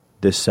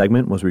This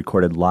segment was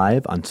recorded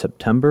live on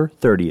September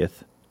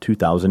 30th,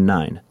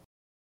 2009.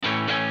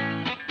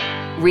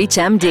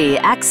 ReachMD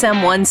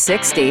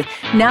XM160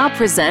 now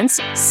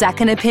presents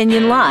Second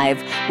Opinion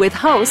Live with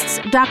hosts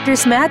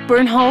Drs. Matt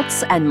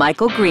Birnholz and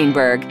Michael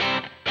Greenberg.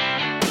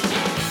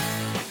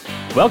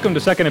 Welcome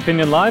to Second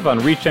Opinion Live on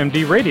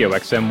ReachMD Radio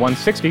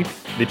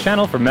XM160, the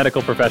channel for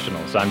medical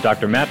professionals. I'm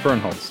Dr. Matt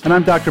Birnholz. And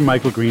I'm Dr.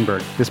 Michael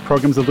Greenberg. This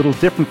program's a little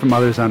different from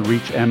others on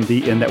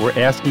ReachMD in that we're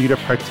asking you to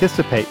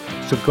participate.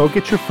 So go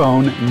get your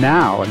phone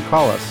now and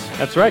call us.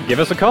 That's right. Give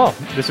us a call.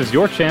 This is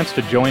your chance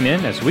to join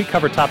in as we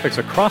cover topics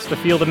across the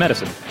field of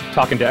medicine,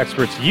 talking to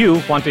experts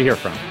you want to hear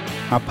from.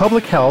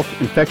 Public health,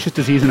 infectious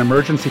disease, and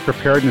emergency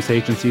preparedness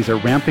agencies are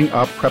ramping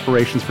up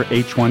preparations for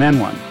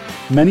H1N1.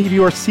 Many of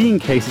you are seeing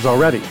cases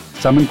already,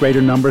 some in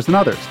greater numbers than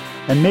others.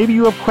 And maybe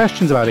you have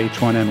questions about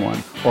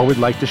H1N1 or would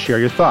like to share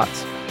your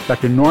thoughts.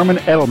 Dr. Norman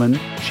Edelman,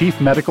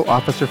 Chief Medical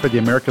Officer for the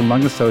American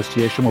Lung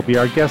Association, will be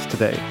our guest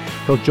today.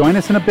 He'll join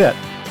us in a bit.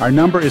 Our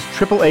number is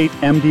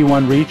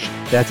 888-MD1-REACH.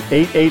 That's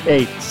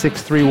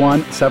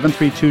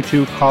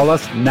 888-631-7322. Call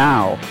us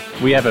now.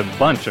 We have a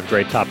bunch of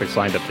great topics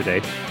lined up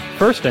today.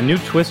 First, a new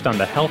twist on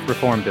the health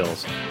reform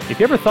bills. If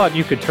you ever thought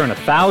you could turn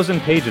 1,000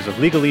 pages of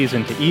legalese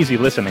into easy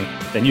listening,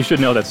 then you should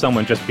know that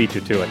someone just beat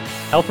you to it.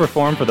 Health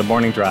reform for the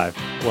morning drive.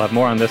 We'll have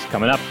more on this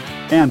coming up.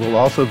 And we'll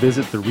also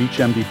visit the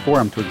ReachMD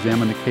Forum to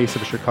examine the case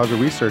of a Chicago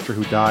researcher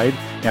who died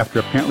after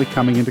apparently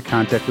coming into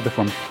contact with the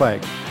form of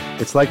plague.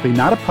 It's likely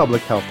not a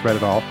public health threat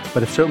at all,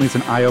 but it certainly is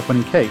an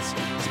eye-opening case.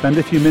 Spend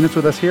a few minutes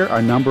with us here.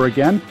 Our number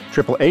again,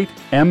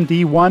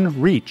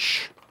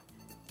 888-MD1-REACH.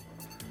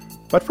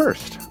 But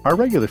first, our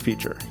regular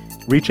feature,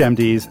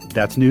 ReachMD's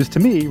That's News to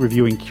Me,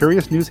 reviewing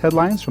curious news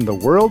headlines from the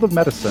world of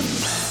medicine.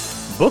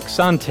 Books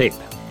on tape,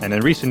 and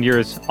in recent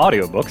years,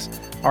 audiobooks,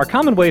 are a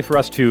common way for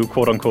us to,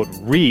 quote-unquote,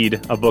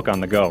 read a book on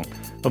the go.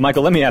 But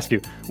Michael, let me ask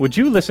you, would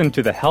you listen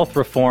to the health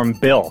reform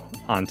bill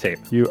on tape?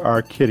 You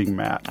are kidding,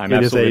 Matt. I'm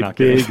absolutely not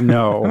kidding. It is a big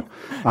no.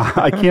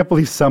 I can't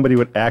believe somebody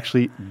would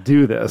actually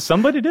do this.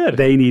 Somebody did.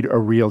 They need a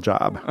real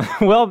job.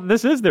 Well,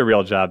 this is their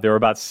real job. There were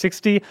about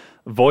 60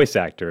 voice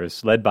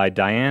actors led by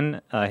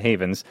Diane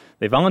Havens.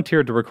 They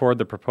volunteered to record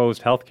the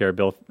proposed healthcare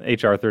bill,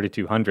 H.R.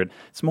 3200.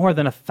 It's more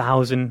than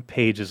 1,000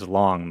 pages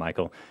long,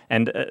 Michael.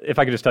 And if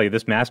I could just tell you,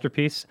 this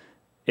masterpiece,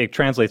 it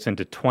translates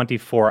into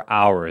 24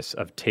 hours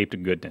of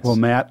taped goodness. Well,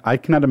 Matt, I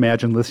cannot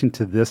imagine listening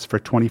to this for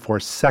 24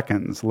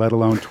 seconds, let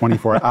alone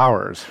 24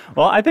 hours.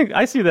 Well,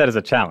 I see that as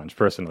a challenge,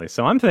 personally.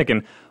 So I'm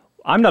thinking,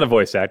 I'm not a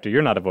voice actor,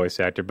 you're not a voice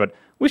actor, but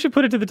we should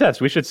put it to the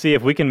test. We should see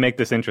if we can make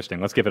this interesting.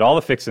 Let's give it all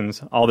the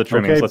fixins, all the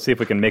trimmings. Okay. Let's see if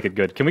we can make it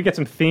good. Can we get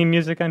some theme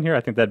music on here?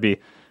 I think that'd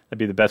be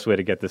the best way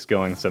to get this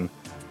going.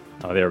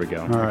 Oh, there we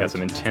go. We got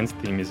some intense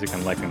theme music.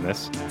 I'm liking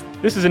this.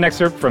 This is an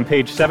excerpt from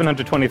page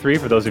 723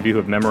 for those of you who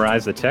have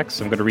memorized the text.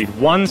 I'm going to read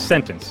one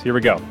sentence. Here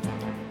we go.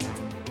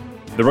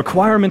 The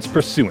requirements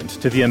pursuant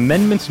to the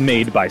amendments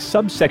made by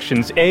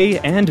subsections A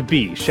and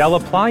B shall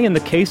apply in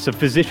the case of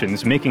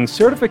physicians making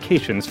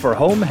certifications for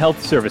home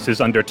health services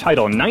under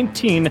Title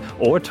 19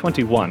 or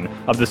 21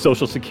 of the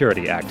Social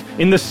Security Act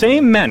in the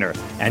same manner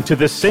and to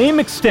the same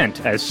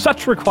extent as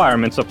such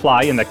requirements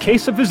apply in the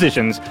case of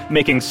physicians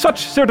making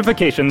such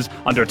certifications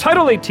under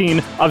Title 18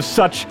 of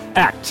such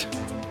Act.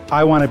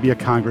 I want to be a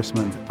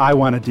congressman. I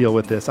want to deal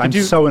with this. I'm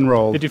so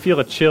enrolled. Did you feel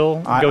a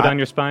chill go down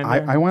your spine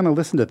there? I want to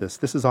listen to this.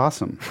 This is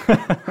awesome.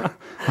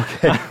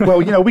 Okay.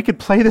 Well, we could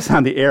play this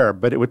on the air,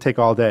 but it would take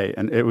all day.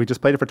 And we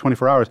just played it for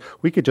 24 hours.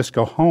 We could just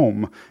go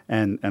home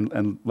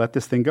and let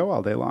this thing go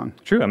all day long.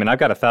 True. I mean, I've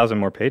got 1,000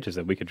 more pages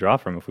that we could draw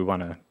from if we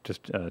want to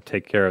just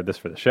take care of this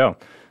for the show.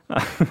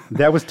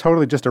 That was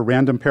totally just a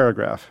random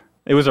paragraph.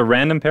 It was a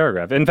random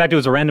paragraph. In fact, it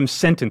was a random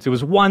sentence. It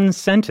was one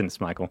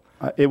sentence, Michael.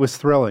 It was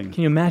thrilling.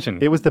 Can you imagine?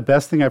 It was the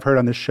best thing I've heard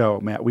on this show,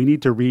 Matt. We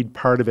need to read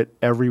part of it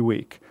every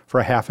week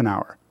for a half an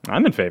hour.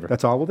 I'm in favor.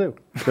 That's all we'll do.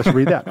 Just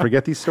read that.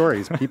 Forget these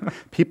stories.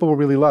 People will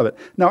really love it.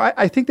 Now,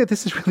 I think that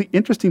this is really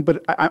interesting,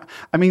 but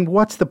I mean,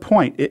 what's the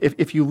point?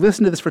 If you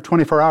listen to this for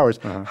 24 hours,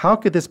 how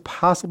could this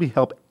possibly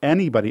help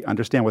anybody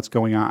understand what's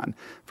going on?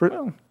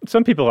 Well,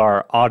 some people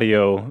are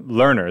audio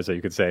learners, you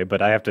could say,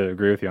 but I have to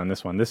agree with you on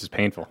this one. This is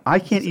painful. I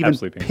can't even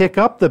pick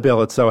up the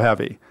bill. It's so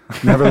heavy.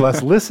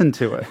 Nevertheless, listen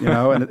to it,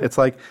 and it's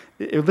like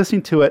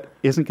listening to it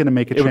isn't going to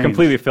make a change. It would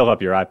completely fill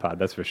up your iPod,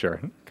 that's for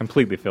sure.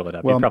 Completely fill it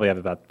up. Well, you probably have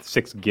about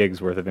 6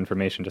 gigs worth of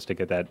information just to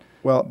get that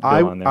bill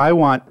on there. I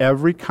want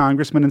every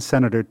congressman and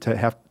senator to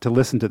have to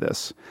listen to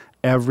this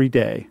every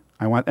day.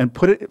 And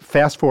put it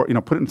fast forward,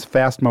 put it in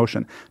fast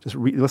motion. Just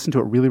listen to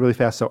it really, really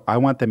fast. So I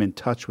want them in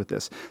touch with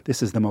this.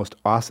 This is the most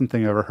awesome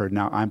thing I've ever heard.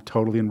 Now I'm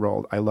totally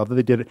enrolled. I love that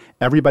they did it.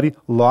 Everybody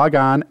log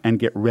on and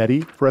get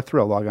ready for a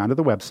thrill. Log on to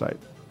the website.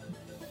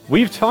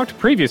 We've talked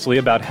previously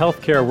about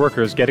healthcare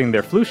workers getting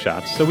their flu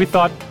shots, so we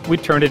thought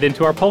we'd turn it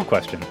into our poll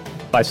question.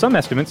 By some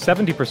estimates,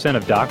 70%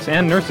 of docs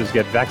and nurses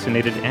get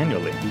vaccinated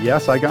annually.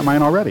 Yes, I got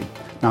mine already.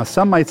 Now,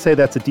 some might say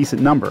that's a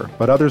decent number,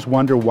 but others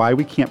wonder why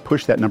we can't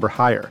push that number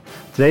higher.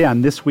 Today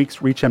on this week's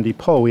ReachMD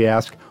poll, we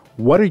ask,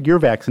 what are your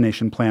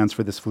vaccination plans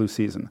for this flu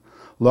season?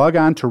 Log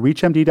on to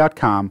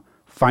reachmd.com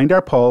Find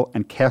our poll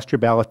and cast your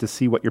ballot to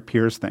see what your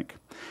peers think.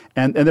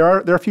 And there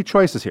are a few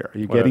choices here. Are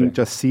you getting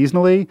just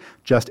seasonally,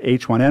 just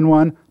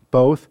H1N1,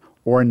 both,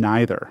 or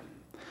neither?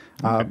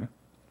 Okay.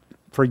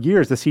 For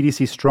years, the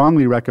CDC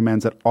strongly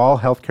recommends that all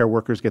healthcare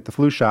workers get the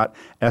flu shot.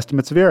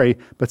 Estimates vary,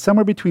 but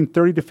somewhere between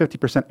 30 to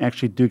 50%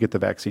 actually do get the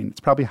vaccine.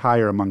 It's probably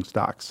higher amongst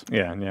docs.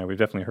 Yeah, we've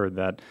definitely heard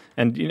that.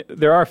 And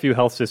there are a few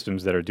health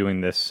systems that are doing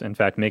this, in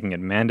fact, making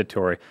it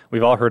mandatory.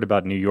 We've all heard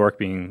about New York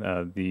being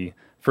the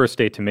first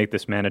state to make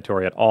this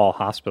mandatory at all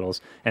hospitals.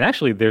 And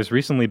actually, there's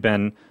recently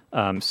been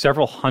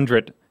several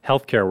hundred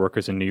healthcare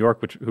workers in New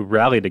York who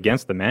rallied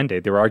against the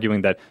mandate. They were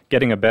arguing that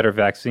getting a better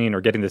vaccine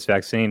or getting this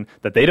vaccine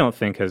that they don't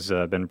think has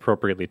been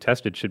appropriately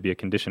tested should be a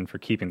condition for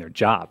keeping their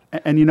job.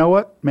 And you know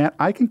what, Matt?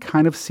 I can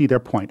kind of see their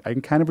point. I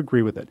can kind of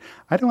agree with it.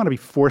 I don't want to be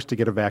forced to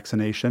get a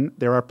vaccination.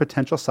 There are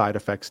potential side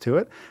effects to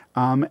it.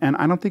 And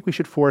I don't think we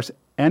should force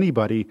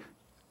anybody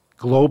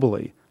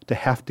globally to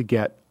have to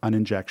get an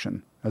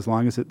injection, as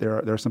long as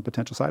there are some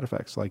potential side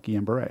effects like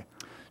Guillain-Barré.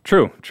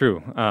 True.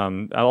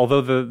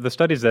 Although the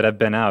studies that have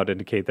been out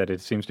indicate that it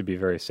seems to be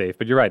very safe,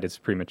 but you're right, it's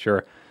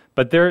premature.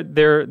 But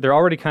they're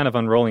already kind of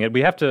unrolling it.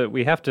 We have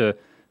to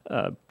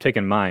take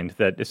in mind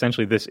that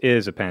essentially this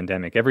is a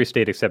pandemic. Every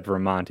state except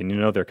Vermont,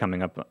 and they're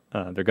coming up,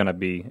 they're going to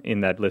be in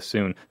that list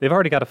soon. They've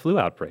already got a flu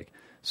outbreak.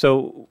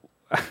 So,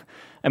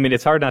 I mean,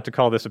 it's hard not to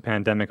call this a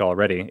pandemic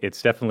already.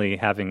 It's definitely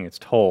having its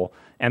toll,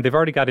 and they've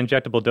already got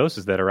injectable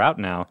doses that are out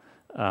now.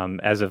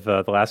 As of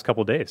the last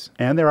couple of days.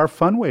 And there are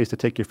fun ways to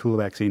take your flu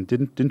vaccine.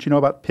 Didn't you know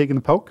about pig in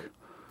the poke?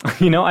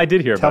 I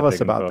did hear Tell about us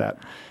about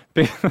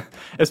that.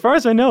 As far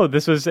as I know,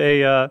 this was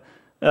this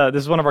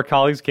is one of our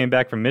colleagues came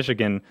back from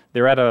Michigan.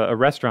 They're at a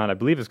restaurant, I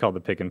believe it's called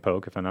the Pig and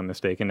Poke, if I'm not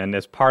mistaken. And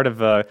as part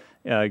of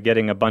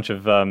getting a bunch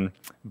of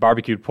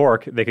barbecued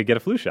pork, they could get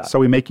a flu shot. So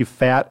we make you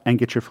fat and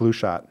get your flu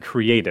shot.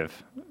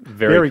 Creative.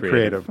 Very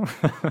creative.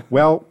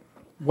 Well,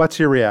 what's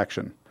your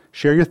reaction?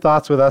 Share your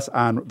thoughts with us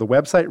on the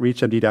website,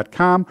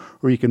 ReachMD.com,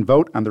 or you can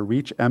vote on the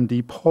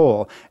ReachMD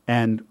poll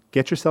and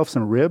get yourself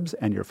some ribs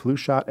and your flu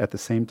shot at the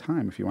same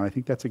time if you want. I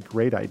think that's a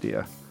great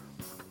idea.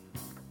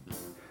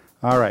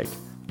 All right,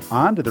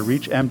 on to the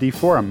ReachMD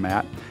forum,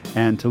 Matt,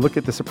 and to look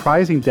at the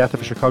surprising death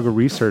of a Chicago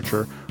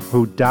researcher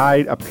who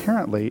died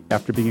apparently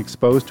after being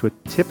exposed to a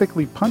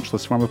typically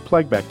punchless form of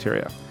plague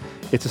bacteria.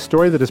 It's a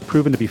story that has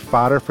proven to be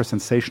fodder for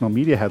sensational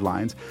media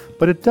headlines,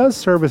 but it does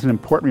serve as an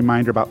important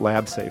reminder about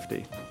lab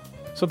safety.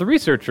 So the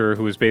researcher,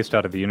 who was based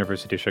out of the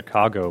University of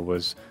Chicago,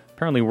 was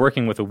apparently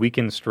working with a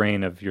weakened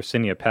strain of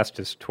Yersinia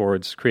pestis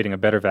towards creating a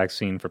better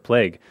vaccine for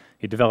plague.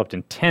 He developed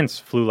intense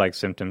flu-like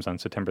symptoms on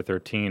September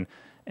 13,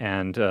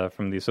 and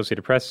from the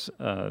Associated Press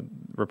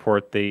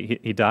report,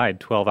 he died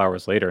 12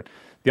 hours later.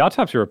 The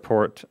autopsy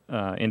report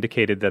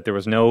indicated that there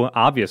was no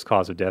obvious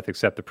cause of death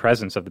except the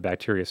presence of the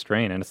bacteria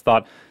strain, and it's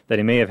thought that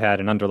he may have had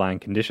an underlying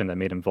condition that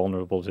made him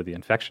vulnerable to the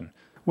infection.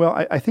 Well,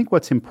 I think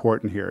what's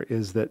important here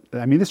is that,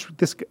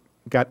 this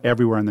got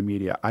everywhere in the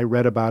media. I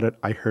read about it,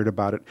 I heard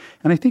about it,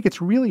 and I think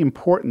it's really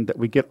important that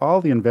we get all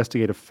the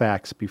investigative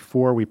facts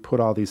before we put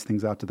all these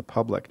things out to the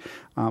public.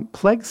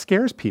 Plague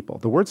scares people.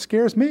 The word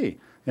scares me.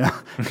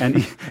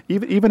 And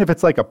even if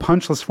it's like a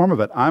punchless form of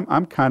it,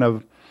 I'm kind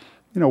of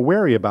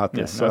wary about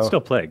this. Yeah, no, it's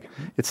still plague.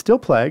 It's still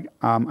plague.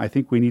 I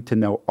think we need to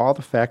know all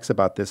the facts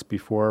about this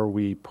before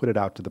we put it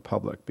out to the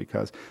public,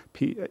 because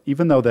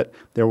even though that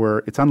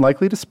it's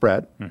unlikely to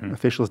spread,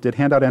 officials did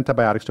hand out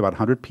antibiotics to about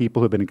 100 people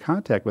who have been in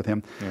contact with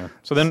him. Yeah.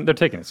 So then they're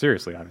taking it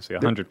seriously, obviously.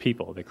 100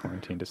 people they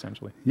quarantined,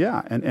 essentially.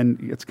 Yeah, and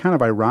it's kind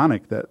of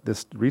ironic that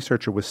this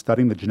researcher was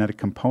studying the genetic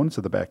components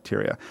of the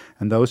bacteria,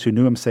 and those who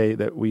knew him say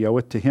that we owe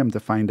it to him to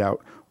find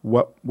out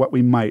what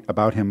might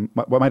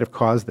have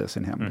caused this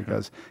in him,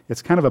 because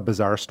it's kind of a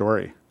bizarre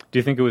story. Do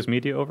you think it was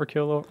media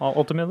overkill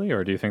ultimately,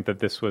 or do you think that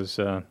this was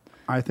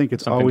I think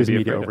it's always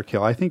media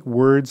overkill. I think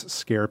words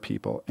scare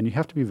people, and you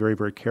have to be very,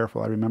 very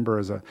careful. I remember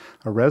as a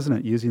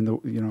resident using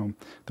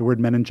the word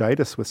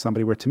meningitis with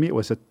somebody, where to me it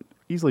was a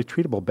easily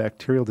treatable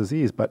bacterial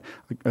disease, but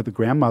the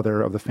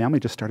grandmother of the family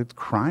just started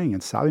crying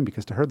and sobbing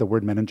because to her the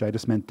word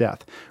meningitis meant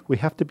death. We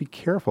have to be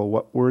careful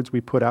what words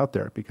we put out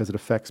there because it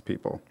affects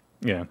people.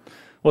 Yeah.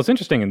 Well, it's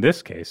interesting in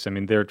this case. I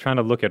mean, they're trying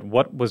to look at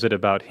what was it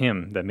about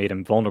him that made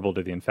him vulnerable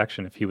to the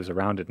infection if he was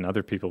around it and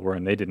other people were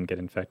and they didn't get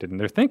infected. And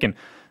they're thinking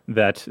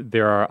that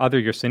there are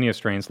other Yersinia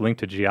strains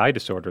linked to GI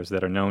disorders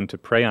that are known to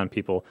prey on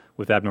people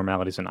with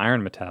abnormalities in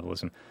iron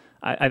metabolism.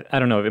 I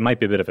don't know, it might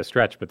be a bit of a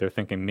stretch, but they're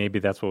thinking maybe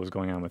that's what was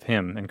going on with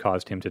him and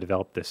caused him to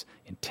develop this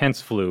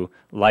intense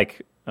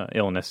flu-like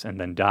illness and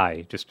then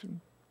died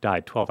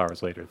 12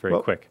 hours later,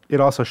 very quick. It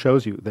also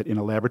shows you that in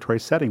a laboratory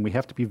setting, we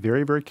have to be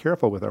very, very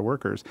careful with our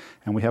workers,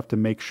 and we have to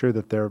make sure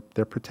that they're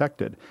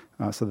protected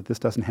so that this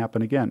doesn't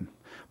happen again.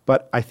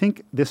 But I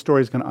think this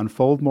story is going to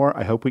unfold more.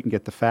 I hope we can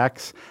get the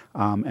facts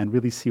and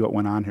really see what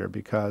went on here,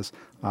 because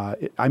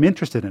I'm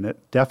interested in it,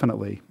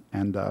 definitely.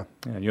 And yeah,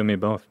 you and me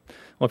both.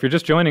 Well, if you're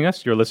just joining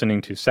us, you're listening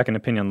to Second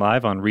Opinion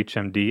Live on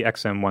ReachMD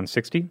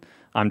XM160.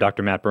 I'm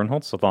Dr. Matt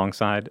Birnholtz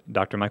alongside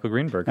Dr. Michael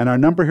Greenberg. And our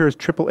number here is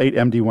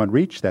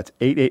 888-MD1-REACH. That's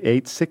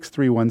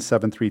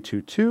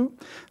 888-631-7322.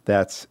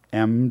 That's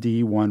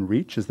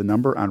MD1-REACH is the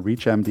number on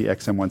ReachMD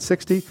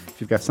XM160.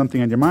 If you've got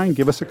something on your mind,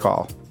 give us a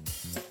call.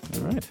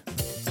 All right.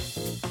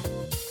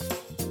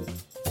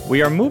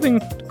 We are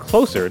moving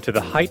closer to the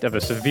height of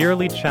a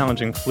severely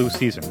challenging flu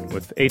season,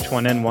 with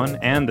H1N1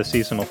 and the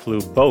seasonal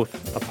flu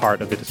both a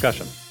part of the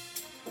discussion.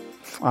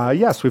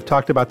 Yes, we've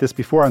talked about this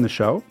before on the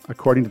show.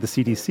 According to the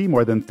CDC,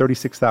 more than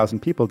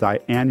 36,000 people die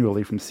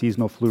annually from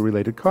seasonal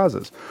flu-related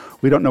causes.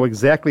 We don't know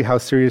exactly how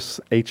serious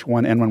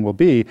H1N1 will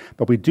be,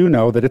 but we do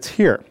know that it's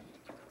here,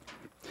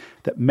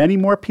 that many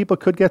more people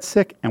could get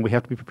sick, and we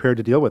have to be prepared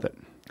to deal with it.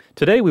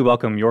 Today, we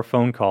welcome your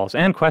phone calls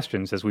and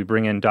questions as we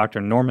bring in Dr.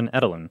 Norman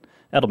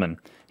Edelman.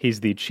 He's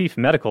the Chief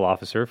Medical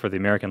Officer for the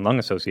American Lung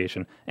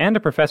Association and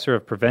a professor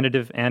of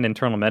preventative and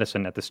internal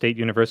medicine at the State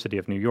University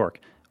of New York,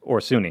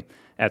 or SUNY,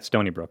 at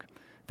Stony Brook.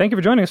 Thank you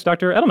for joining us,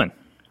 Dr. Edelman.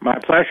 My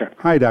pleasure.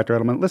 Hi, Dr.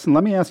 Edelman. Listen,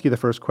 let me ask you the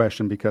first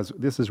question because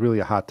this is really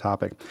a hot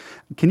topic.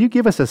 Can you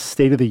give us a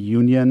State of the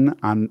Union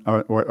on,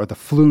 or the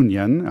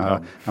Flu-union,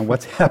 on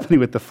what's happening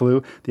with the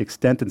flu, the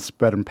extent and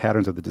spread and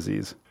patterns of the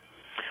disease?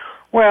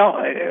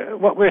 Well,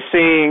 what we're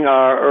seeing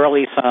are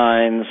early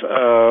signs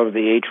of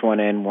the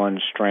H1N1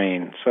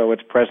 strain. So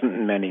it's present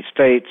in many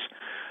states.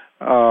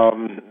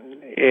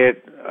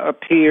 It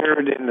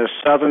appeared in the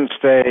southern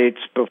states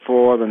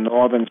before the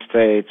northern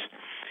states.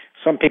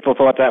 Some people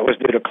thought that was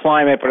due to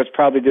climate, but it's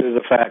probably due to the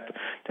fact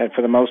that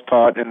for the most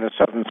part in the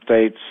southern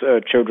states,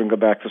 children go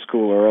back to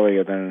school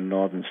earlier than in the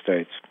northern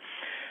states.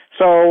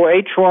 So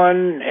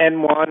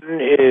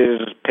H1N1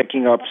 is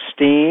picking up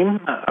steam.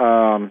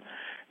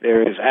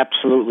 There is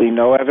absolutely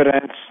no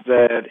evidence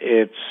that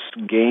it's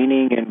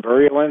gaining in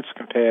virulence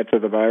compared to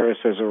the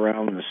viruses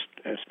around the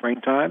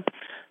springtime.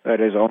 That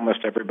is,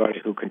 almost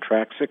everybody who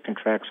contracts it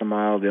contracts a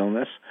mild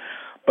illness.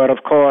 But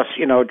of course,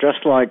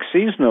 just like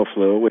seasonal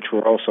flu, which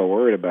we're also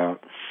worried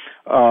about,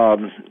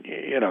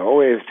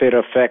 if it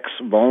affects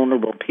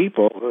vulnerable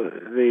people,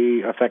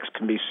 the effects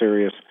can be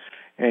serious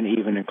and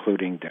even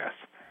including death.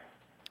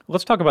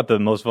 Let's talk about the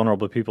most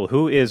vulnerable people.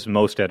 Who is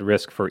most at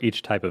risk for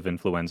each type of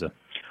influenza?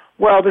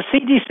 Well, the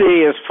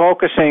CDC is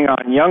focusing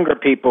on younger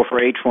people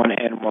for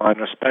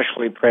H1N1,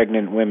 especially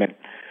pregnant women.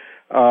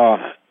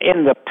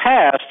 In the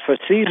past, for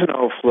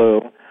seasonal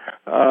flu,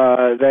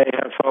 they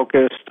have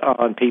focused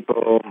on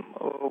people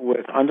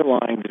with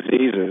underlying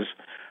diseases,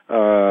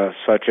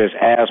 such as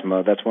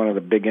asthma. That's one of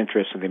the big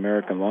interests of the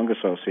American Lung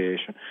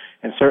Association.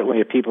 And certainly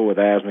if people with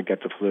asthma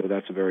get the flu,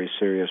 that's a very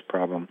serious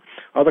problem.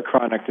 Other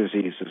chronic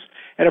diseases.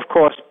 And of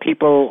course,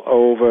 people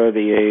over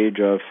the age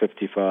of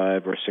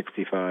 55 or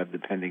 65,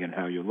 depending on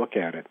how you look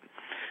at it.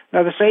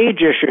 Now, this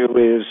age issue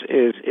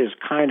is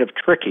kind of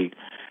tricky,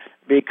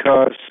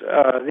 because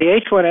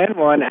the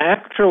H1N1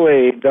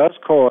 actually does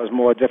cause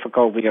more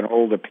difficulty in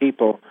older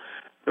people.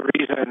 The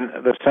reason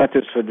the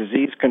Centers for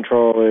Disease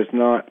Control is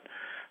not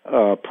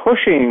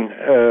pushing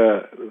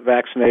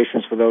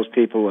vaccinations for those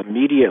people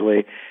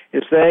immediately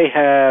is they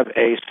have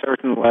a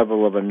certain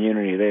level of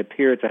immunity. They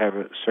appear to have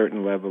a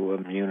certain level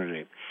of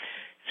immunity.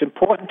 It's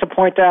important to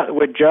point out that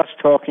we're just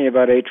talking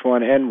about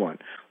H1N1.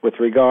 With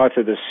regard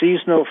to the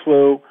seasonal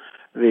flu,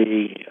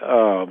 the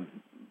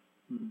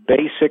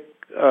basic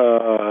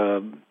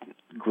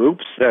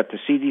groups that the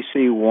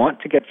CDC want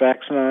to get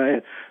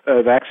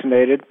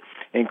vaccinated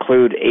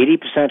include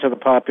 80% of the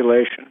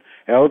population,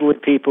 elderly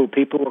people,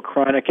 people with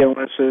chronic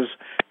illnesses,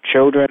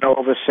 children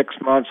over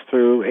 6 months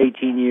through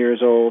 18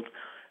 years old,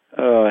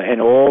 and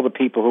all the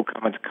people who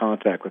come into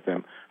contact with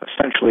them.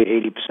 Essentially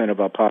 80% of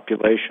our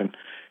population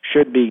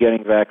should be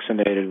getting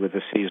vaccinated with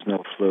the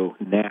seasonal flu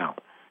now.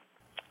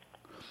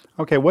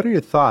 Okay, what are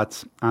your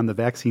thoughts on the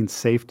vaccine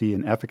safety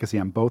and efficacy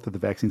on both of the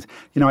vaccines?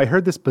 I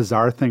heard this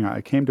bizarre thing.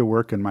 I came to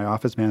work and my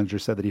office manager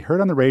said that he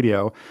heard on the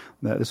radio,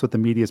 that this is what the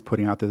media is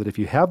putting out there, that if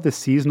you have the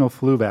seasonal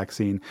flu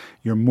vaccine,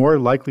 you're more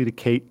likely to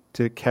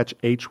catch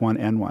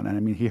H1N1.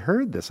 And he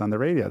heard this on the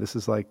radio. This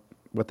is like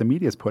what the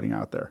media is putting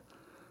out there.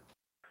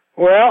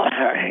 Well,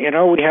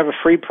 we have a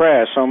free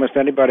press. Almost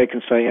anybody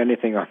can say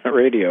anything on the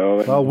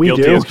radio. Well, we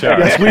do.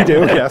 Yes, we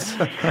do, yes.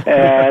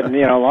 And,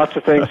 lots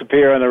of things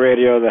appear on the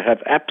radio that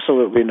have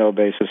absolutely no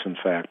basis in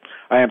fact.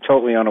 I am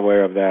totally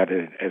unaware of that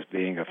as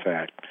being a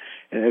fact.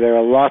 And there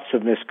are lots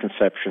of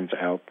misconceptions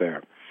out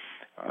there.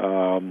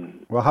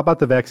 Well, how about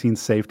the vaccine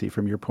safety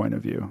from your point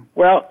of view?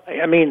 Well,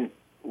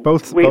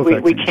 both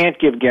we can't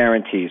give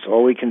guarantees.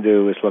 All we can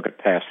do is look at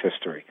past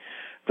history.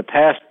 The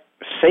past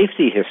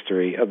safety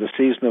history of the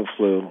seasonal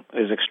flu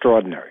is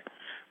extraordinary.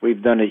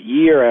 We've done it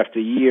year after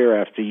year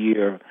after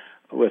year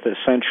with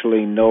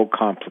essentially no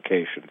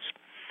complications.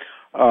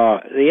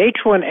 The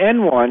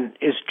H1N1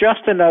 is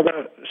just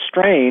another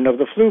strain of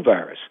the flu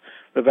virus.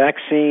 The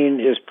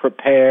vaccine is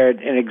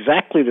prepared in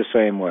exactly the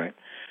same way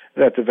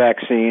that the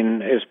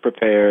vaccine is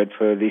prepared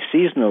for the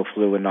seasonal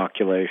flu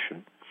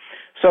inoculation.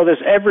 So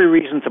there's every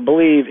reason to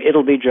believe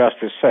it'll be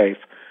just as safe,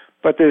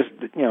 But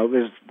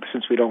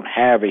since we don't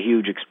have a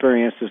huge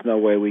experience, there's no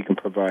way we can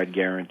provide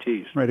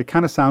guarantees. Right. It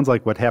kind of sounds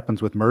like what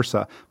happens with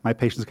MRSA. My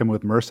patients come in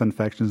with MRSA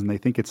infections, and they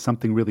think it's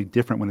something really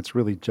different when it's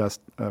really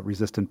just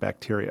resistant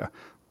bacteria,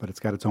 but it's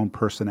got its own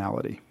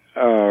personality.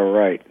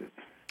 Right.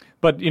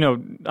 But,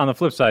 on the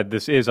flip side,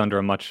 this is under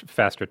a much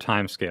faster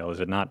time scale,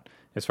 is it not,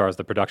 as far as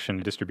the production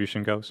and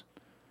distribution goes?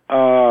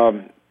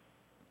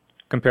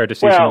 Compared to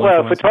seasonal influenza?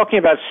 If we're talking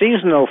about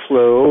seasonal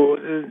flu,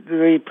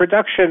 the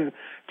production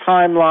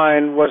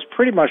timeline was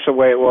pretty much the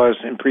way it was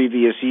in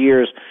previous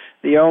years.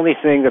 The only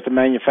thing that the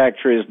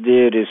manufacturers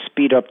did is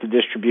speed up the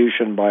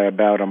distribution by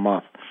about a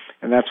month,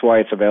 and that's why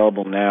it's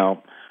available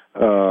now,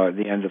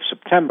 the end of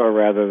September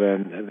rather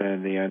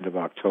than the end of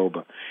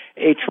October.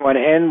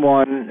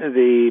 H1N1,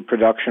 the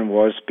production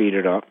was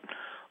speeded up,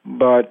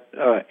 but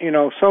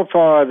so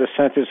far the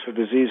Centers for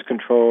Disease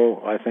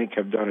Control, I think,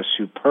 have done a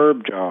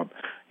superb job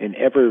in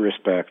every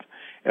respect.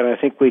 And I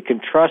think we can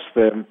trust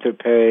them to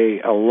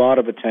pay a lot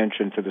of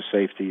attention to the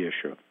safety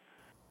issue.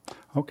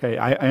 Okay.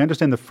 I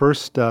understand the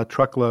first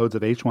truckloads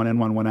of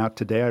H1N1 went out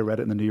today. I read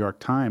it in the New York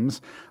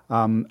Times.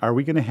 Are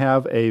we going to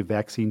have a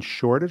vaccine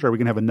shortage, or are we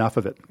going to have enough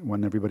of it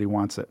when everybody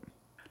wants it?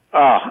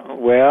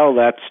 Well,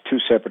 that's two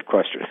separate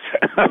questions.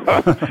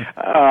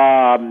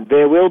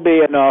 There will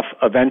be enough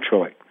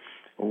eventually.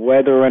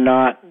 Whether or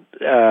not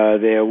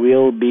there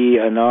will be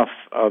enough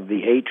of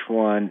the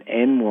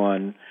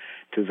H1N1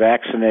 to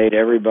vaccinate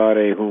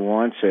everybody who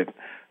wants it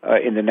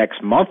in the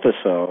next month or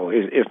so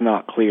is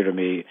not clear to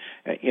me.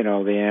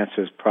 The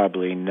answer is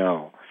probably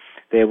no.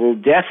 There will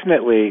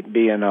definitely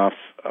be enough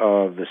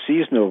of the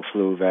seasonal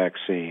flu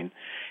vaccine,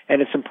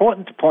 and it's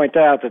important to point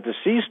out that the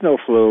seasonal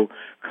flu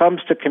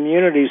comes to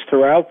communities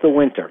throughout the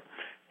winter,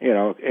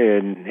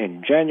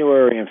 in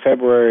January and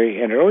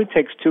February, and it only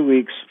takes 2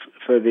 weeks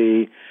for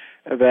the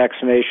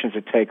vaccination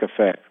to take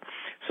effect.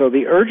 So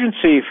the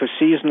urgency for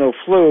seasonal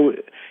flu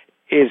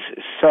is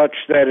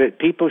such that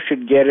people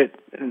should get it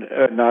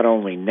not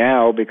only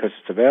now because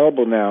it's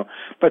available now,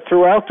 but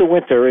throughout the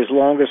winter as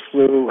long as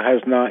flu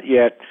has not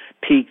yet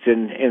peaked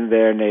in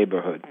their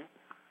neighborhood.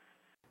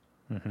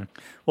 Mm-hmm.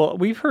 Well,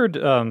 we've read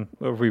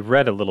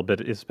a little bit,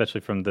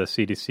 especially from the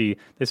CDC.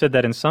 They said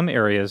that in some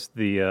areas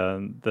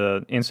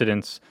the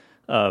incidence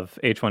of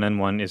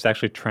H1N1 is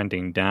actually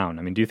trending down.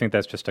 I mean, do you think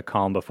that's just a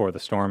calm before the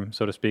storm,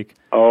 so to speak?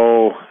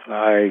 Oh,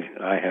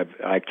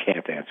 I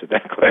can't answer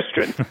that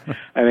question.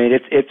 I mean,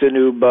 it's a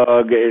new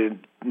bug.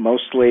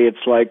 Mostly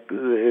it's like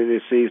the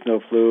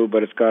seasonal flu,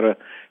 but it's got a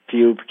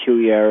few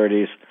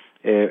peculiarities.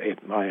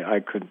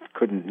 I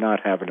couldn't not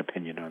have an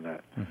opinion on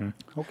that.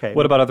 Mm-hmm. Okay.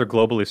 What about other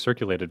globally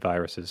circulated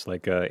viruses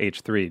like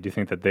H3? Do you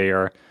think that they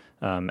are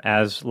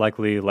as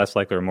likely, less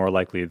likely, or more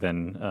likely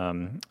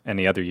than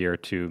any other year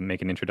to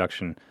make an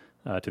introduction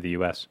to the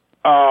U.S.?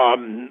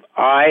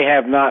 I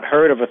have not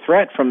heard of a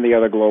threat from the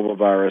other global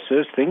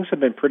viruses. Things have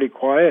been pretty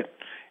quiet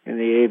in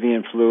the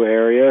avian flu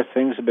area.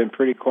 Things have been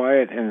pretty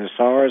quiet in the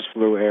SARS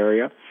flu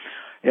area.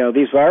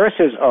 These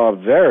viruses are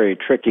very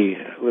tricky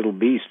little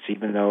beasts,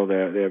 even though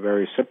they're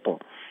very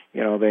simple.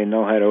 They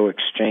know how to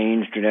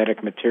exchange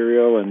genetic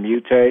material and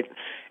mutate,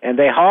 and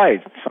they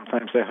hide.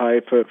 Sometimes they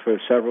hide for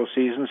several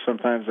seasons.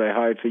 Sometimes they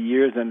hide for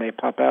years, then they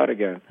pop out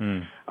again.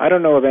 I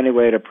don't know of any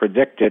way to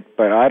predict it,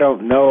 but I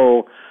don't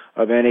know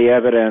of any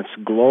evidence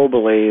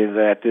globally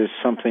that there's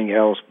something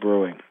else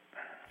brewing.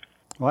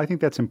 Well, I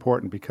think that's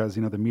important because,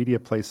 the media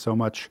places so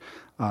much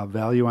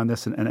value on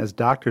this. And as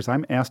doctors,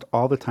 I'm asked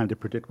all the time to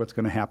predict what's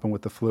going to happen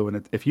with the flu.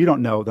 And if you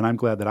don't know, then I'm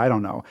glad that I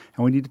don't know.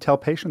 And we need to tell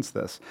patients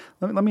this.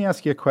 Let me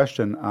ask you a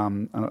question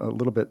on a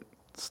little bit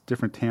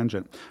different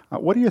tangent.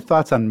 What are your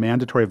thoughts on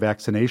mandatory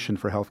vaccination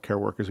for healthcare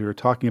workers? We were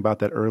talking about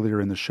that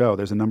earlier in the show.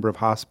 There's a number of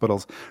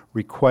hospitals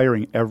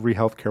requiring every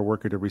healthcare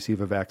worker to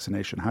receive a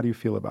vaccination. How do you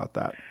feel about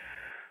that?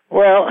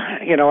 Well,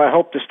 I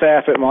hope the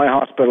staff at my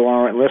hospital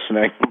aren't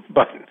listening,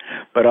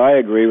 but I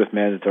agree with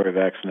mandatory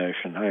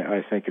vaccination.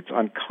 I think it's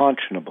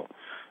unconscionable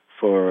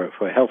for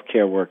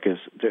healthcare workers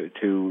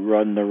to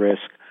run the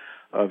risk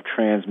of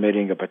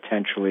transmitting a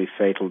potentially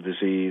fatal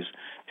disease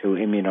to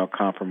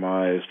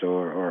immunocompromised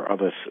or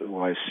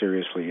otherwise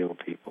seriously ill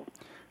people.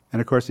 And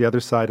of course, the other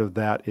side of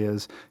that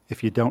is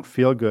if you don't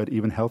feel good,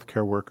 even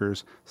healthcare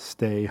workers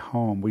stay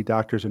home. We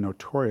doctors are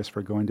notorious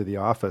for going to the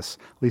office.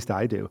 At least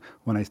I do.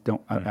 When I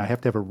don't, I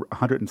have to have a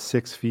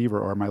 106 fever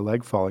or my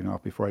leg falling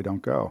off before I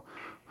don't go.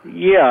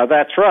 Yeah,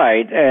 that's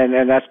right,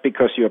 and that's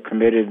because you're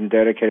committed and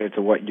dedicated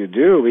to what you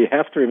do. We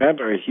have to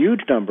remember a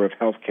huge number of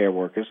healthcare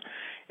workers,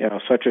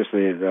 such as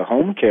the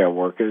home care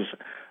workers,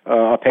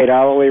 are paid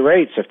hourly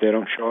rates. If they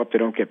don't show up, they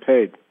don't get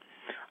paid.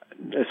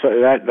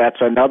 So that's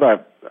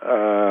another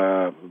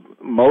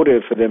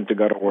motive for them to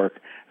go to work.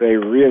 They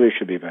really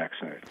should be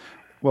vaccinated.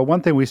 Well,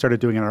 one thing we started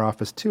doing in our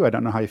office, too, I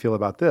don't know how you feel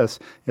about this,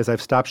 is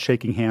I've stopped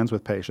shaking hands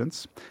with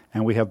patients,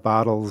 and we have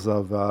bottles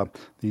of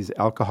these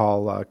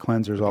alcohol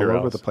cleansers all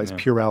over the place,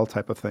 Purell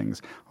type of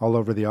things, all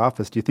over the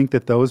office. Do you think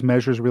that those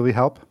measures really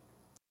help?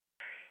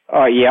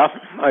 Yeah.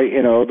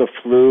 The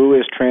flu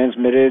is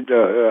transmitted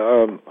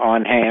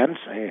on hands.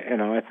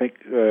 I think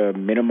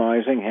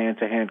minimizing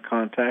hand-to-hand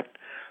contact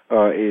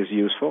is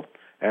useful.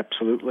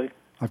 Absolutely.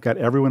 I've got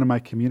everyone in my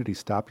community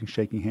stopping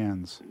shaking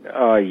hands.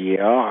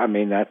 Yeah, I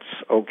mean, that's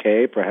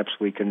okay. Perhaps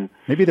we can...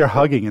 Maybe they're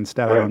hugging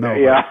instead, I don't know.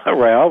 Yeah,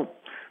 well,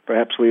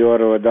 perhaps we ought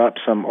to adopt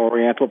some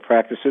Oriental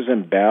practices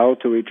and bow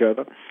to each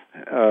other.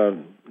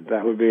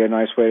 That would be a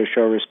nice way to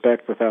show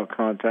respect without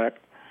contact.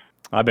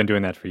 I've been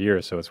doing that for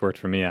years, so it's worked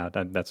for me out.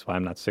 That's why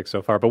I'm not sick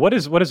so far. But what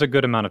is a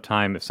good amount of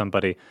time if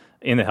somebody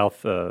in the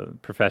health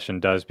profession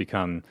does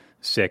become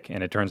sick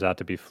and it turns out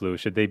to be flu?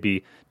 Should they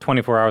be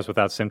 24 hours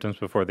without symptoms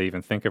before they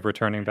even think of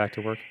returning back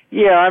to work?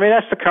 Yeah, I mean,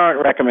 that's the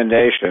current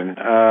recommendation.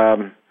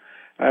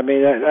 I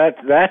mean,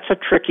 that's a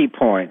tricky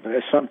point.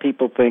 Some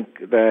people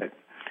think that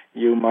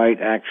you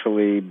might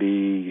actually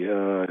be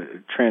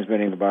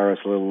transmitting the virus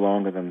a little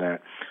longer than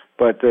that.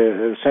 But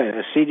the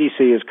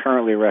CDC is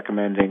currently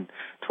recommending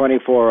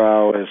 24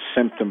 hours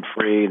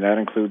symptom-free, and that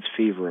includes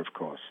fever, of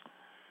course.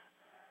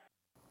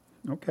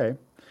 Okay.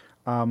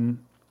 How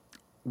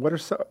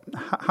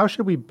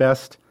should we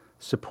best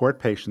support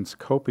patients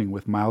coping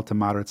with mild to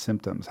moderate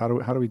symptoms? How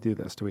do we do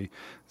this? Do we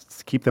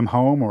keep them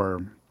home,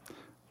 or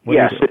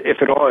yes,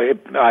 if at all?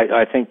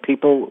 I think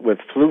people with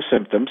flu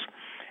symptoms,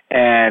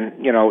 and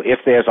if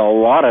there's a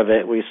lot of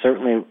it, we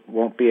certainly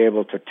won't be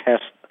able to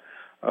test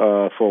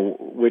for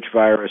which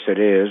virus it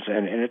is,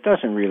 and it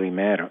doesn't really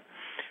matter.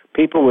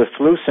 People with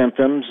flu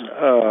symptoms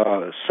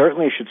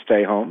certainly should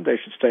stay home. They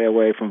should stay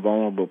away from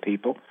vulnerable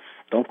people.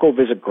 Don't go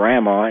visit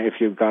grandma if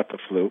you've got the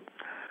flu.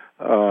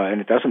 And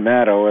it doesn't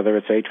matter whether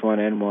it's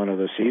H1N1 or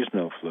the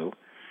seasonal flu.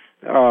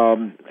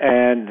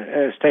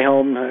 And stay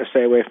home,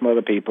 stay away from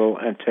other people,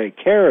 and take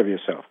care of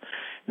yourself.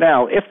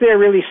 Now, if they're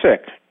really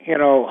sick,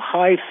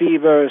 high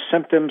fever,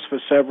 symptoms for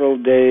several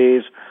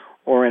days,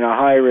 or in a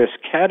high-risk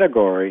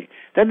category,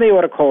 then they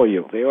ought to call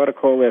you. They ought to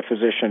call their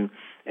physician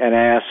and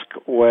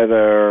ask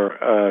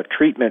whether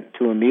treatment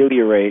to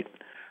ameliorate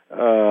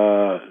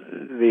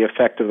the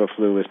effect of the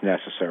flu is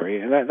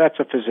necessary. And that's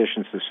a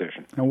physician's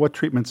decision. And what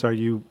treatments are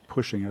you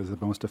pushing as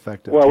the most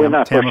effective? Well, we're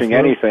not pushing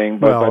anything,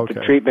 but okay.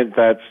 The treatment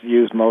that's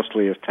used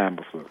mostly is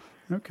Tamiflu.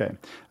 Okay.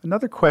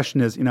 Another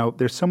question is,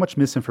 there's so much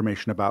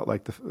misinformation about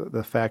like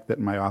the fact that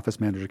my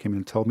office manager came in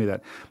and told me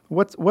that.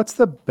 What's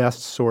the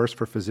best source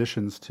for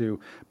physicians to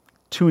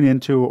tune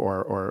into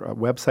or a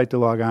website to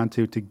log on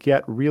to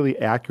get really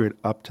accurate,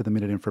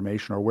 up-to-the-minute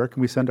information, or where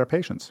can we send our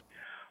patients?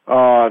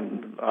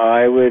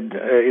 I would.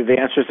 The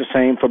answer is the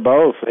same for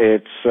both.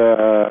 It's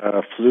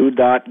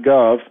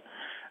flu.gov.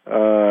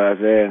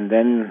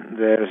 Then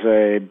there's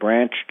a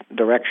branch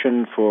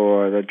direction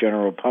for the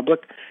general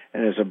public,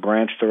 and there's a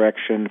branch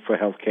direction for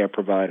healthcare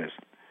providers.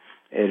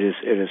 It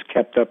is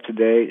kept up to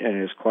date and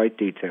it is quite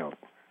detailed.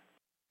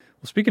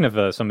 Well, speaking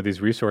of some of these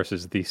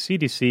resources, the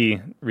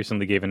CDC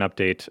recently gave an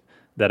update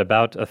that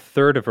about a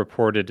third of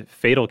reported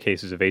fatal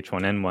cases of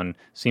H1N1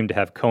 seem to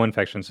have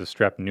co-infections of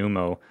strep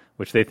pneumo,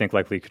 which they think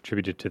likely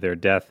contributed to their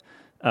death.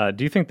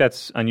 Do you think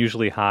that's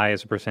unusually high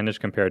as a percentage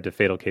compared to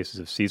fatal cases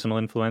of seasonal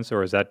influenza,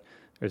 or is that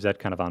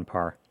kind of on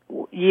par?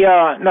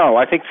 Yeah, no,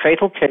 I think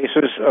fatal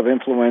cases of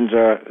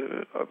influenza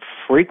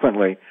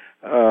frequently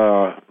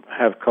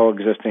have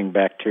coexisting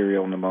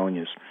bacterial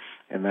pneumonias,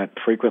 and that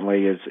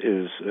frequently is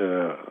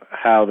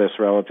how this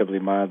relatively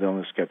mild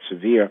illness gets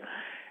severe.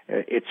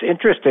 It's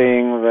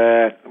interesting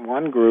that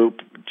one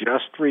group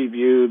just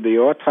reviewed the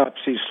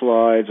autopsy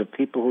slides of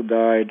people who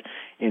died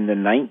in the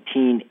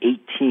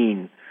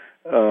 1918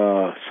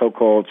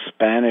 so-called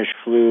Spanish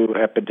flu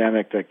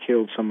epidemic that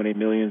killed so many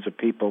millions of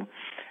people.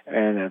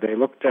 And they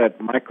looked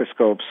at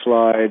microscope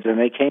slides, and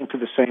they came to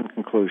the same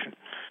conclusion.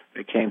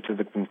 They came to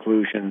the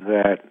conclusion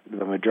that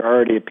the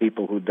majority of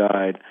people who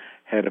died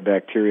had a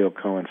bacterial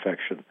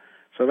co-infection.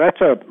 So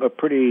that's a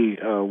pretty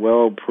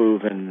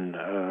well-proven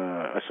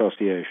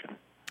association.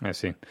 I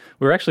see.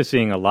 We're actually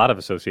seeing a lot of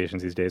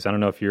associations these days. I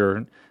don't know if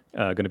you're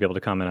going to be able to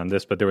comment on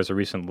this, but there was a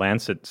recent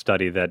Lancet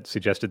study that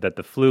suggested that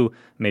the flu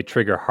may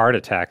trigger heart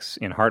attacks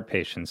in heart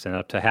patients, and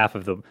up to half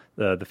of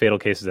the fatal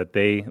cases that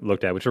they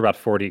looked at, which were about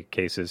 40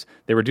 cases,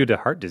 they were due to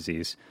heart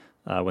disease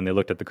when they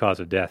looked at the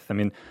cause of death. I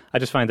mean, I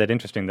just find that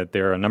interesting that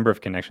there are a number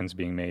of connections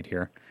being made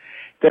here.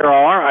 There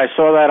are. I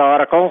saw that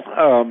article.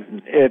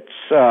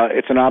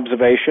 It's an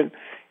observation.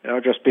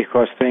 Just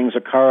because things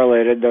are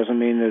correlated doesn't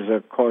mean there's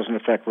a cause and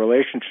effect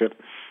relationship.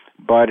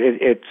 But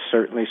it's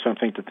certainly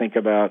something to think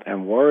about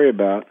and worry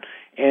about.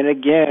 And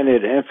again,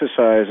 it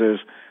emphasizes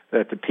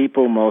that the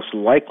people most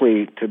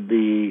likely to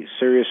be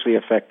seriously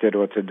affected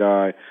or to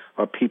die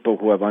are people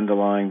who have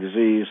underlying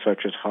disease,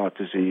 such as heart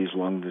disease,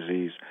 lung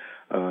disease,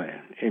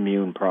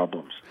 immune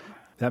problems.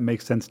 That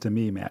makes sense to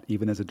me, Matt,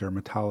 even as a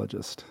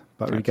dermatologist.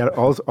 But we got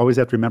always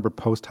have to remember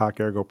post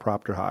hoc ergo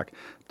propter hoc.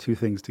 Two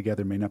things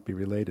together may not be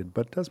related,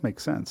 but it does make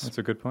sense. That's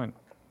a good point.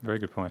 Very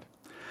good point.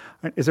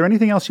 Is there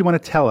anything else you want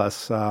to tell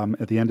us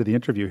at the end of the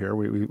interview here?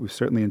 We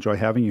certainly enjoy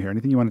having you here.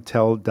 Anything you want to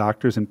tell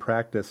doctors in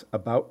practice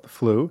about the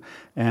flu,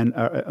 and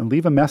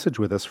leave a message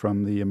with us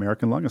from the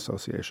American Lung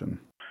Association?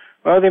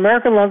 Well, the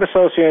American Lung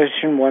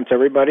Association wants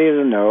everybody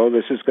to know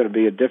this is going to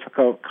be a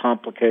difficult,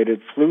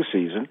 complicated flu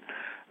season.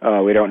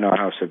 We don't know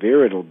how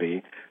severe it'll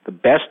be. The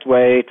best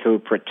way to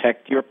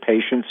protect your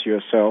patients,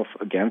 yourself,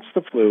 against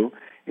the flu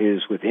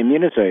is with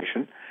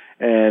immunization.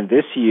 And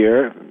this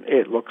year,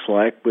 it looks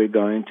like we're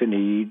going to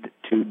need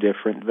 2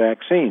 different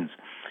vaccines.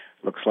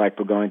 Looks like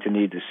we're going to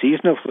need the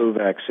seasonal flu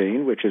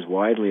vaccine, which is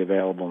widely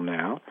available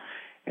now.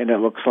 And it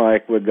looks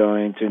like we're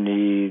going to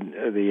need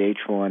the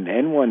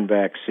H1N1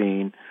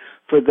 vaccine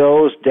for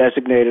those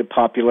designated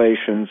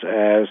populations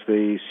as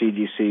the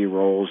CDC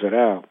rolls it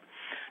out.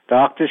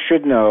 Doctors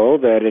should know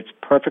that it's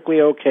perfectly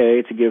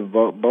okay to give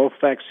both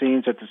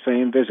vaccines at the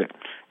same visit.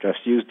 Just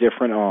use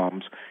different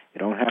arms. You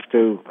don't have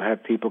to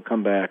have people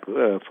come back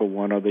for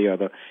one or the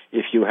other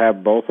if you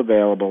have both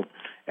available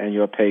and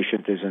your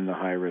patient is in the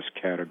high-risk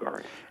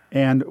category.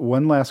 And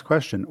one last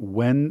question.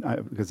 When,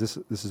 because this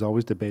is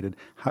always debated,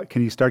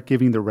 can you start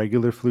giving the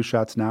regular flu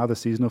shots now, the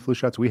seasonal flu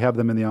shots? We have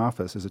them in the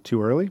office. Is it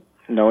too early?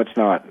 No, it's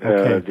not.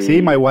 Okay.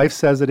 See, my wife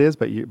says it is,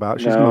 but she's going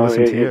to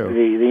listen to you.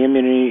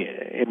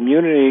 The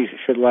immunity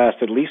should last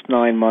at least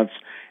 9 months,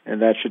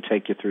 and that should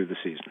take you through the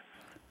season.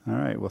 All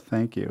right. Well,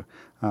 thank you.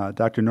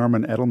 Dr.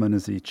 Norman Edelman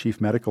is the Chief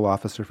Medical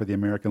Officer for the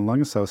American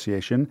Lung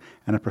Association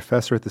and a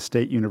professor at the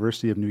State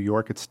University of New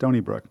York at Stony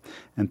Brook.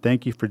 And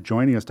thank you for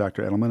joining us,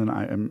 Dr.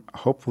 Edelman. And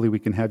hopefully we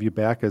can have you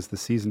back as the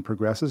season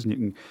progresses and you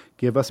can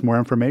give us more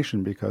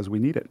information because we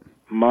need it.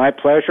 My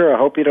pleasure. I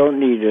hope you don't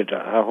need it.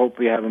 I hope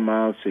we have a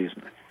mild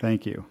season.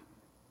 Thank you.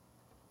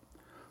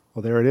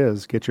 Well, there it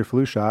is. Get your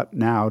flu shot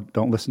now.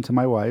 Don't listen to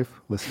my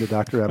wife. Listen to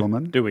Dr.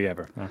 Edelman. Do we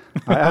ever?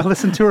 I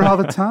listen to her all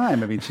the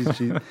time. I mean, she's.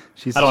 I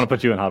don't want to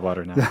put you in hot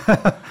water now.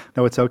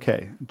 No, it's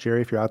okay.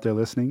 Jerry, if you're out there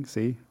listening,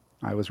 see,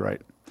 I was right.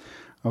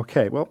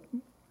 Okay, well,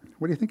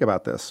 what do you think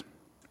about this?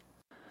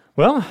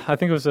 Well, I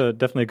think it was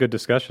definitely a good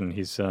discussion.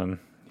 He's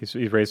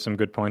raised some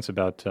good points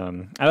about.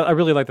 I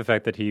really like the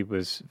fact that he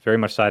was very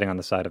much siding on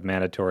the side of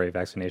mandatory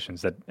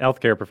vaccinations. That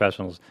healthcare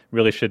professionals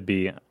really should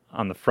be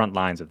on the front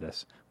lines of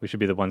this. We should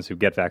be the ones who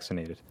get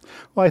vaccinated.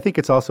 Well, I think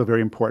it's also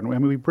very important. I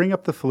mean, we bring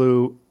up the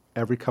flu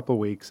every couple of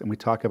weeks and we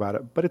talk about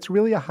it, but it's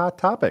really a hot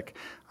topic.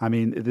 I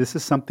mean, this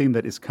is something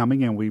that is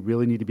coming and we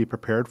really need to be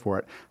prepared for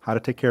it. How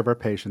to take care of our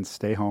patients,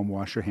 stay home,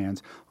 wash your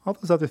hands, all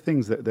those other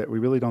things that we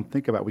really don't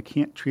think about. We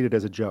can't treat it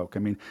as a joke. I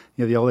mean,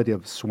 the old idea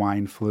of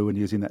swine flu and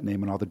using that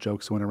name and all the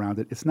jokes that went around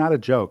it, it's not a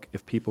joke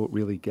if people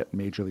really get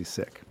majorly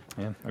sick.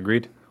 Yeah,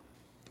 agreed.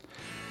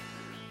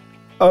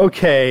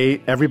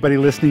 Okay, everybody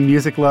listening,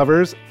 music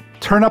lovers,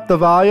 turn up the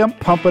volume,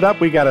 pump it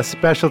up. We got a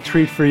special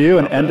treat for you,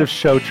 an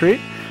end-of-show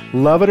treat.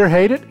 Love it or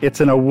hate it,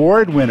 it's an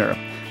award winner.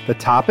 The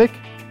topic,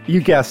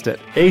 you guessed it,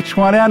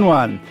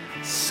 H1N1.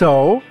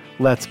 So,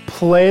 let's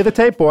play the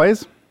tape,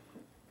 boys.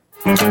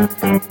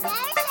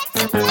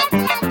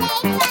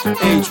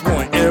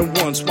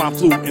 H1N1 swine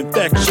flu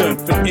infection.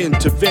 For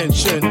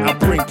intervention, I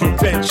bring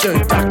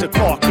prevention. Dr.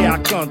 Clark, here I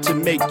come to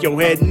make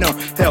your head numb.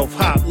 Health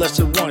hot,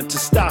 lesson 1 to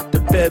stop the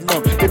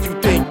bedlam. If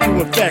you think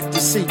you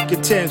infected, seek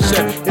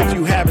attention. If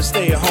you haven't,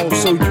 stay at home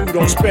so you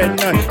don't spread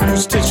none.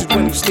 Use tissues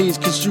when you sneeze,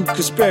 cause you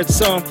can spread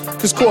some.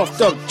 Cause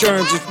coughed up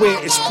germs is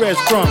where it spreads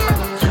from.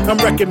 I'm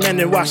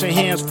recommending washing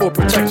hands for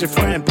protection,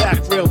 front and back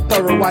real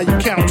thorough while you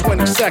count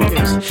 20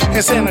 seconds.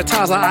 Hand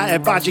sanitizer, I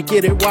advise you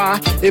get it. Why?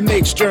 It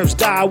makes germs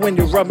die when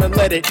you rub and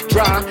let it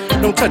dry.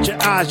 Don't touch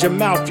your eyes, your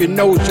mouth, your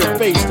nose, your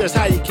face. That's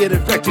how you get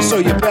infected, so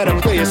you better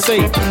play it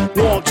safe.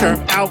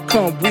 Long-term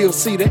outcome, we'll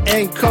see the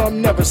end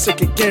come. Never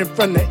sick again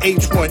from the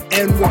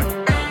H1N1.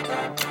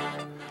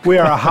 We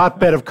are a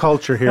hotbed of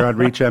culture here on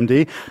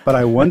ReachMD, but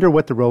I wonder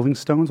what the Rolling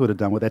Stones would have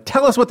done with it.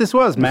 Tell us what this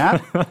was,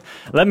 Matt.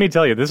 Let me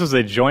tell you, this was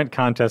a joint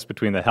contest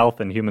between the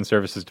Health and Human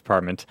Services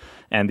Department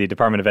and the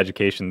Department of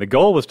Education. The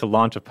goal was to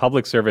launch a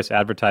public service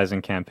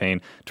advertising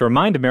campaign to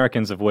remind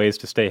Americans of ways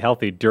to stay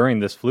healthy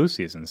during this flu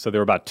season. So there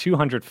were about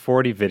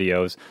 240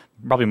 videos,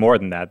 probably more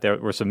than that,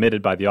 that were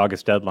submitted by the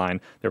August deadline.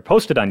 They were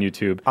posted on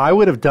YouTube. I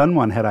would have done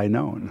one had I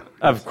known.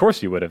 Of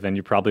course you would have, and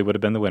you probably would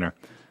have been the winner.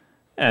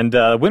 And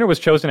the winner was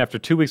chosen after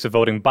 2 weeks of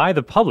voting by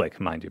the public,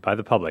 mind you, by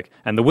the public.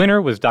 And the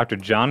winner was Dr.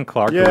 John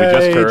Clark, who we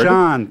just heard.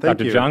 John, thank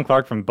Dr. you. John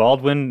Clark from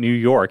Baldwin, New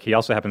York. He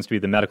also happens to be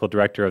the medical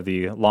director of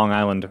the Long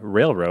Island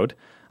Railroad.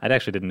 I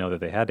actually didn't know that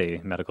they had a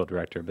medical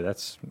director, but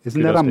that's...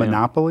 Isn't that on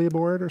Monopoly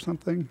board or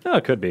something? No,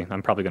 it could be.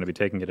 I'm probably going to be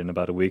taking it in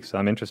about a week, so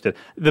I'm interested.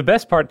 The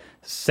best part,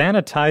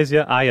 sanitize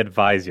ya, I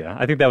advise ya.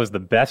 I think that was the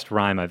best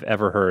rhyme I've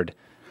ever heard.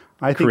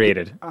 I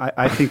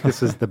think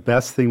this is the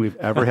best thing we've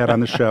ever had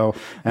on the show,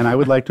 and I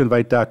would like to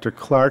invite Dr.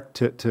 Clark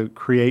to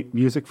create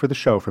music for the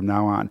show from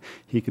now on.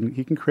 He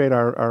can create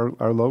our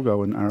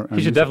logo and our.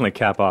 He should definitely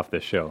cap off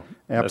this show.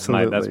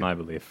 Absolutely, that's my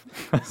belief.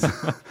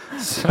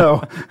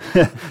 So,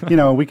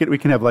 we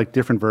can have like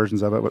different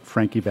versions of it with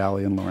Frankie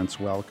Valli and Lawrence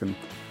Welk and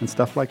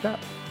stuff like that.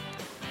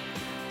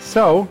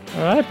 So,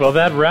 all right, well,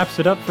 that wraps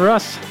it up for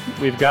us.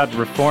 We've got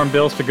reform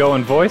bills to go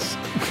and voice.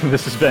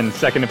 This has been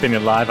Second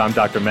Opinion Live. I'm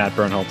Dr. Matt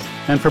Bernholtz.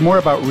 And for more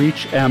about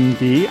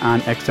ReachMD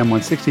on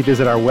XM160,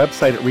 visit our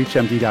website at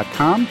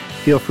reachmd.com.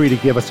 Feel free to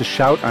give us a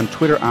shout on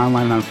Twitter,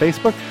 online, and on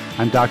Facebook.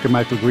 I'm Dr.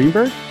 Michael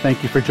Greenberg.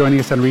 Thank you for joining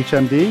us on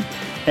ReachMD.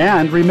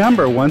 And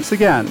remember, once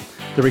again,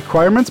 The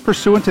requirements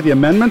pursuant to the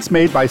amendments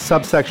made by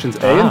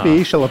subsections A and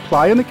B shall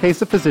apply in the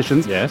case of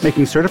physicians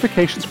making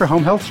certifications for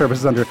home health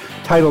services under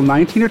Title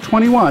 19 or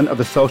 21 of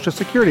the Social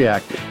Security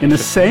Act in the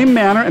same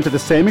manner and to the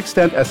same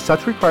extent as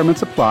such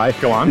requirements apply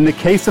in the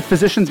case of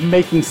physicians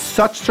making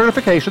such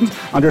certifications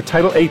under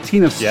Title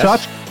 18 of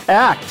such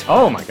act.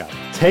 Oh, my God.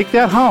 Take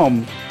that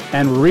home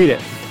and read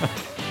it.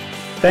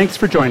 Thanks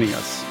for joining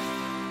us.